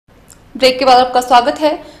Break के बाद आपका स्वागत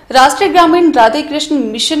है। राष्ट्रीय ग्रामीण राधे कृष्ण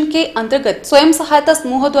मिशन के अंतर्गत स्वयं सहायता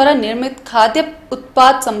समूह द्वारा निर्मित खाद्य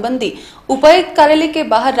उत्पाद संबंधी उपायुक्त कार्यालय के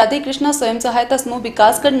बाहर राधे कृष्ण स्वयं सहायता समूह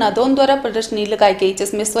विकासखंड नादौन द्वारा प्रदर्शनी लगाई गई,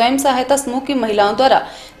 जिसमें स्वयं सहायता समूह की महिलाओं द्वारा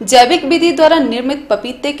जैविक विधि द्वारा निर्मित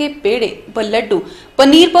पपीते के पेड़े व लड्डू,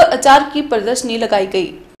 पनीर व अचार की प्रदर्शनी लगाई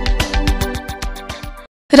गई।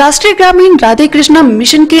 राष्ट्रीय ग्रामीण राधे कृष्ण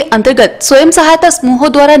मिशन के अंतर्गत स्वयं सहायता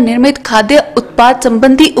समूहों द्वारा निर्मित खाद्य उत्पाद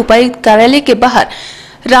संबंधी उपायुक्त कार्यालय के बाहर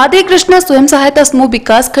राधे कृष्ण स्वयं सहायता समूह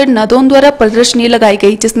विकासखंड नादौन द्वारा प्रदर्शनी लगाई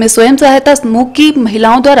गई, जिसमें स्वयं सहायता समूह की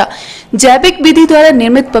महिलाओं द्वारा जैविक विधि द्वारा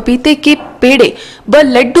निर्मित पपीते के पेड़े व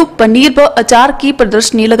लड्डू, पनीर व अचार की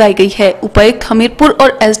प्रदर्शनी लगाई गई है। उपायुक्त हमीरपुर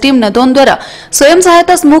और एसडीएम नादौन द्वारा स्वयं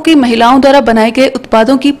सहायता समूह की महिलाओं द्वारा बनाए गए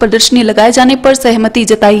उत्पादों की प्रदर्शनी लगाए जाने पर सहमति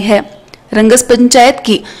जताई है। रंगस पंचायत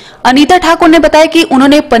की एन3ख ने बताया कि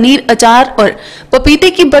उन्होंने पनीर, अचार और पपीते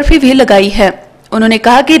की बर्फी भी लगाई है। उन्होंने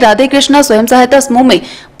कहा कि राधे कृष्णा स्वयं सहायता समूह में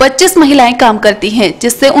 25 महिलाएं काम करती हैं,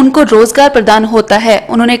 जिससे उनको रोजगार प्रदान होता है।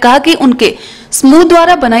 उन्होंने कहा कि उनके समूह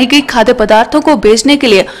द्वारा बनाई गई खाद्य पदार्थों को बेचने के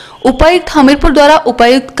लिए उपायुक्त हमीरपुर द्वारा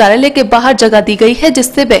उपायुक्त कार्यालय के बाहर जगह दी गई है,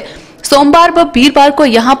 जिससे वे सोमवार व वीरवार को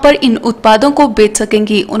यहां पर इन उत्पादों को बेच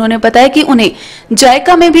सकेंगी। उन्होंने बताया कि उन्हें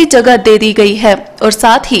जायका में भी जगह दे दी गई है और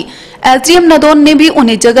साथ ही एसडीएम नादौन ने भी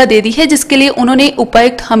उन्हें जगह दे दी है, जिसके लिए उन्होंने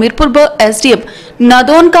उपायुक्त हमीरपुर व एसडीएम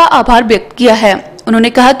नादौन का आभार व्यक्त किया है। उन्होंने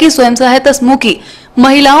कहा कि स्वयं सहायता समूह की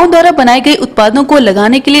महिलाओं द्वारा बनाए गए उत्पादों को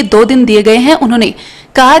लगाने के लिए 2 दिन दिए गए हैं। उन्होंने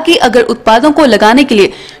कहा कि अगर उत्पादों को लगाने के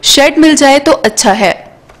लिए शेड मिल जाए तो अच्छा है।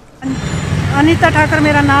 एन3ख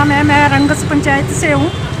मेरा नाम है। मैं रंगस पंचायत से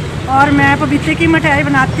हूँ और मैं पपीते की मिठाई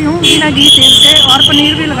बनाती हूँ बिना घी तेल से, और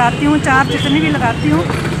पनीर भी लगाती हूँ, चार चटनी भी लगाती हूँ।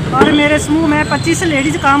 और मेरे समूह में 25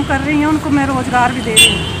 लेडीज़ काम कर रही हैं, उनको मैं रोज़गार भी दे रही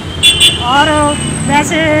हूँ। और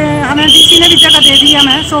वैसे हमें डीसी ने भी जगह दे दी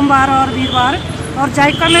हमें सोमवार और वीरवार, और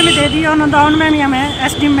जायका में भी दे दी और नादौन में भी हमें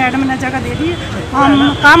एसडीएम मैडम ने जगह दे दी।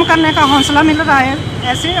 हम काम करने का हौसला मिल रहा है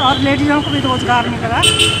ऐसे, और लेडीज़ों को भी रोज़गार मिल रहा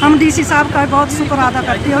है। हम डीसी साहब का बहुत शुक्र अदा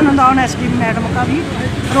करती हैं और नादौन एसडीएम मैडम का भी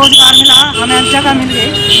रोज़गार मिला, हमें जगह मिल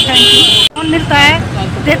गई। Thank you. और मिलता है,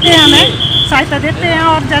 देते हैं, हमें सहायता देते हैं,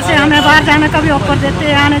 और जैसे हमें बाहर जाने का भी ऑफर देते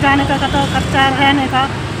हैं, आने जाने का खर्चा, रहने का।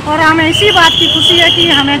 और हमें इसी बात की खुशी है कि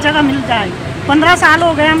हमें जगह मिल जाए। 15 साल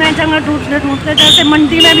हो गए हमें जगह ढूंढते। जैसे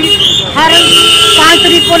मंडी में भी हर 5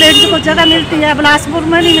 तारीख को लेडीज़ को जगह मिलती है, बिलासपुर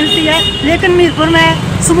में नहीं मिलती है, लेकिन मीरपुर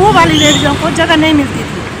में समूह वाली लेडीज़ों को जगह नहीं मिलती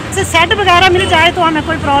थी। जैसे सेट वगैरह मिल जाए तो हमें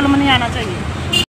कोई प्रॉब्लम नहीं आना चाहिए।